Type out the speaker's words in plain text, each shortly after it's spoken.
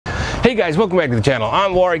Hey guys, welcome back to the channel.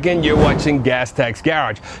 I'm Warwick and you're watching Gas Tachs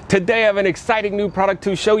Garage. Today I have an exciting new product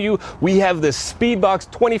to show you. We have the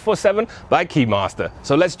Speedbox 24/7 by Keymaster.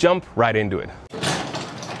 So let's jump right into it.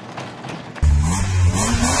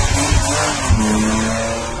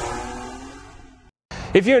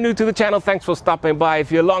 If you're new to the channel, thanks for stopping by.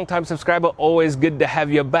 If you're a long-time subscriber, always good to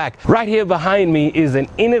have you back. Right here behind me is an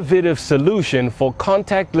innovative solution for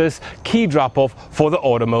contactless key drop-off for the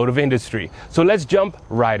automotive industry. So let's jump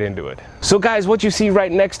right into it. So guys, what you see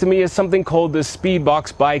right next to me is something called the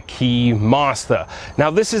Speedbox by Keymaster.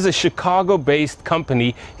 Now this is a Chicago-based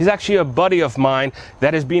company. He's actually a buddy of mine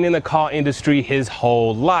that has been in the car industry his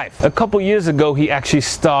whole life. A couple years ago, he actually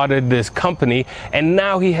started this company and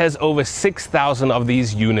now he has over 6,000 of these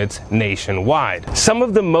units nationwide. Some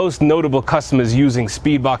of the most notable customers using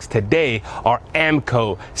Speedbox today are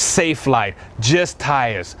Amco, Safelite, Just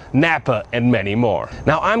Tires, Napa, and many more.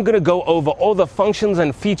 Now I'm going to go over all the functions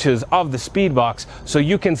and features of the Speedbox so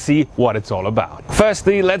you can see what it's all about.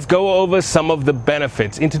 Firstly, let's go over some of the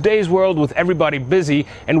benefits. In today's world, with everybody busy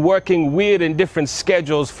and working weird and different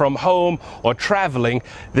schedules from home or traveling,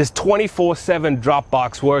 this 24/7 drop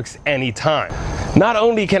box works anytime. Not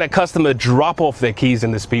only can a customer drop off their keys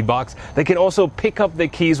in the Speedbox, they can also pick up their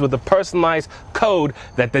keys with a personalized code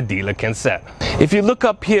that the dealer can set. If you look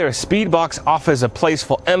up here, Speedbox offers a place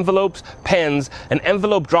for envelopes, pens, an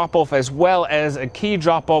envelope drop-off, as well as a key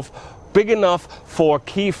drop-off big enough for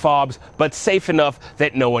key fobs, but safe enough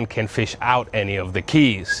that no one can fish out any of the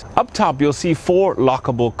keys. Up top, you'll see 4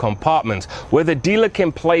 lockable compartments where the dealer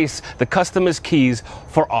can place the customer's keys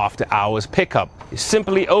for after-hours pickup. You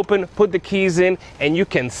simply open, put the keys in, and you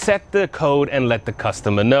can set the code and let the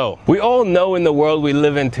customer know. We all know in the world we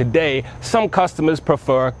live in today, some customers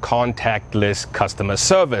prefer contactless customer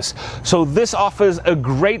service. So this offers a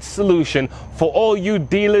great solution for all you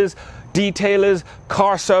dealers, detailers,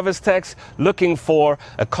 car service techs looking for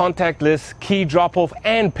a contactless key drop-off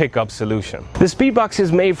and pickup solution. The Speedbox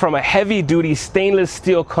is made from a heavy-duty stainless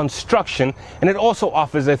steel construction, and it also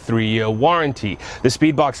offers a 3-year warranty. The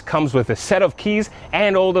Speedbox comes with a set of keys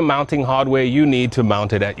and all the mounting hardware you need to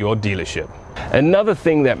mount it at your dealership. Another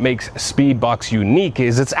thing that makes Speedbox unique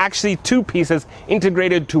is it's actually 2 pieces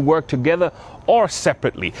integrated to work together or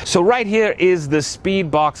separately. So right here is the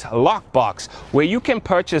Speedbox Lockbox, where you can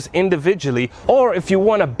purchase individually, or if you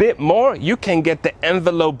want a bit more, you can get the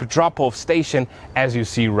envelope drop-off station as you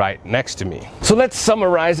see right next to me. So let's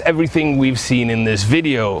summarize everything we've seen in this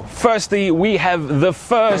video. Firstly, we have the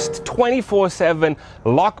first 24/7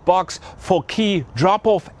 lockbox for key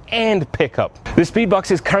drop-off and pickup. The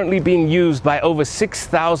Speedbox is currently being used by over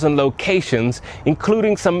 6,000 locations,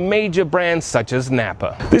 including some major brands such as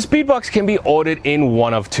Napa. The Speedbox can be ordered in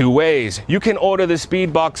one of 2 ways. You can order the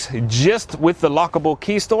Speedbox just with the lockable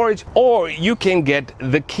key storage, or you can get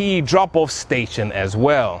the key drop-off station as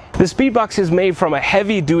well. The Speedbox is made from a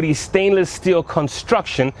heavy-duty stainless steel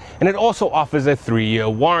construction, and it also offers a 3-year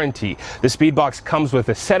warranty. The Speedbox comes with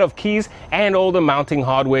a set of keys and all the mounting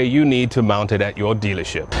hardware you need to mount it at your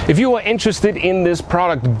dealership. If you are interested in this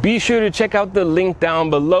product, be sure to check out the link down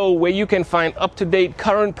below where you can find up-to-date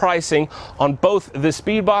current pricing on both the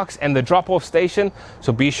Speedbox and the drop-off station,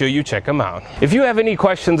 so be sure you check them out. If you have any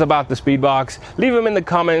questions about the Speedbox, leave them in the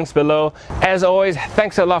comments below. As always,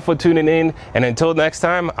 thanks a lot for tuning in, and until next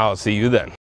time, I'll see you then.